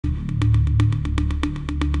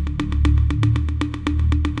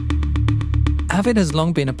Avid has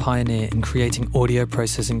long been a pioneer in creating audio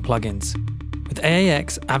processing plugins. With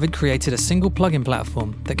AAX, Avid created a single plugin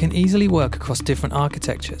platform that can easily work across different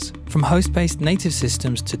architectures, from host-based native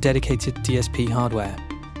systems to dedicated DSP hardware.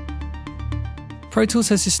 Pro Tools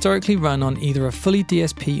has historically run on either a fully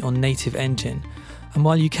DSP or native engine, and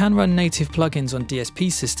while you can run native plugins on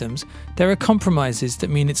DSP systems, there are compromises that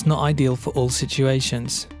mean it's not ideal for all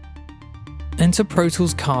situations. Enter Pro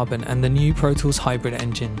Tools Carbon and the new Pro Tools Hybrid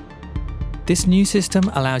engine. This new system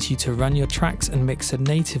allows you to run your tracks and mixer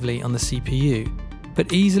natively on the CPU,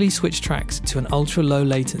 but easily switch tracks to an ultra-low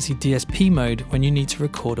latency DSP mode when you need to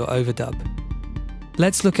record or overdub.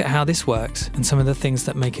 Let's look at how this works and some of the things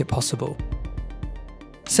that make it possible.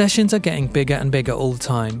 Sessions are getting bigger and bigger all the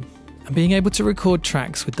time, and being able to record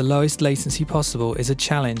tracks with the lowest latency possible is a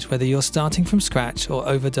challenge whether you're starting from scratch or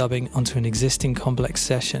overdubbing onto an existing complex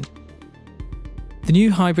session. The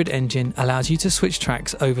new hybrid engine allows you to switch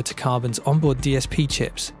tracks over to Carbon's onboard DSP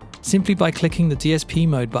chips simply by clicking the DSP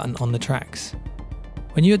mode button on the tracks.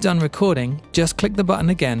 When you are done recording, just click the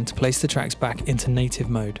button again to place the tracks back into native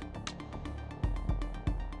mode.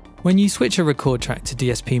 When you switch a record track to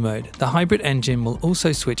DSP mode, the hybrid engine will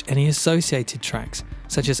also switch any associated tracks,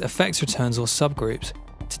 such as effects returns or subgroups,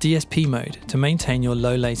 to DSP mode to maintain your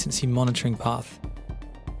low latency monitoring path.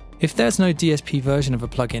 If there's no DSP version of a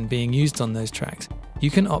plugin being used on those tracks,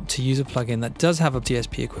 you can opt to use a plugin that does have a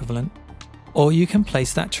DSP equivalent, or you can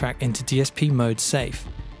place that track into DSP mode safe,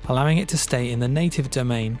 allowing it to stay in the native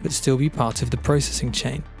domain but still be part of the processing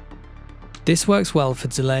chain. This works well for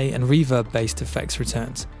delay and reverb based effects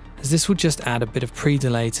returns, as this will just add a bit of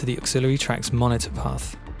pre-delay to the auxiliary track's monitor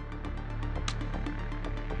path.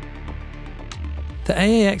 The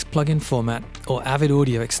AAX plugin format, or Avid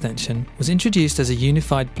Audio extension, was introduced as a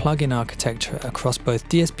unified plugin architecture across both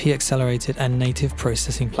DSP accelerated and native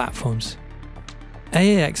processing platforms.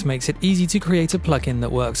 AAX makes it easy to create a plugin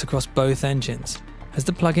that works across both engines, as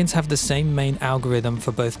the plugins have the same main algorithm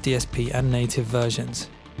for both DSP and native versions.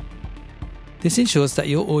 This ensures that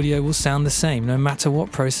your audio will sound the same no matter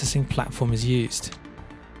what processing platform is used.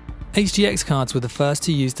 HDX cards were the first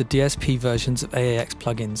to use the DSP versions of AAX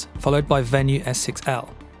plugins, followed by Venue S6L.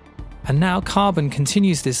 And now Carbon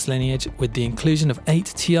continues this lineage with the inclusion of 8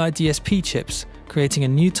 TI DSP chips, creating a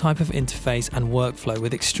new type of interface and workflow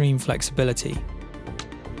with extreme flexibility.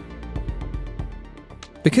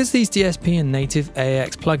 Because these DSP and native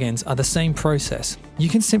AAX plugins are the same process, you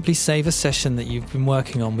can simply save a session that you've been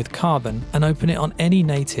working on with Carbon and open it on any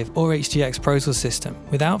native or HDX Pro Tools system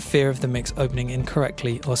without fear of the mix opening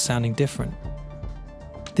incorrectly or sounding different.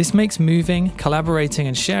 This makes moving, collaborating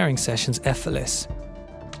and sharing sessions effortless.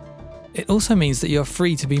 It also means that you're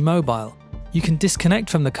free to be mobile. You can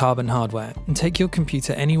disconnect from the Carbon hardware and take your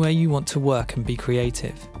computer anywhere you want to work and be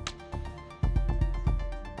creative.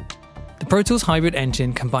 The Pro Tools Hybrid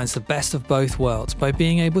engine combines the best of both worlds by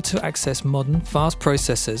being able to access modern, fast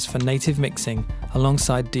processors for native mixing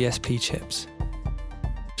alongside DSP chips.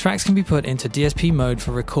 Tracks can be put into DSP mode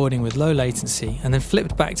for recording with low latency and then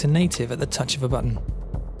flipped back to native at the touch of a button.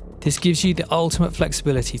 This gives you the ultimate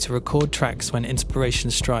flexibility to record tracks when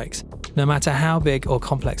inspiration strikes, no matter how big or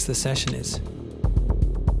complex the session is.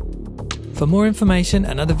 For more information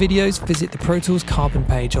and other videos, visit the Pro Tools Carbon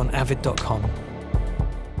page on avid.com.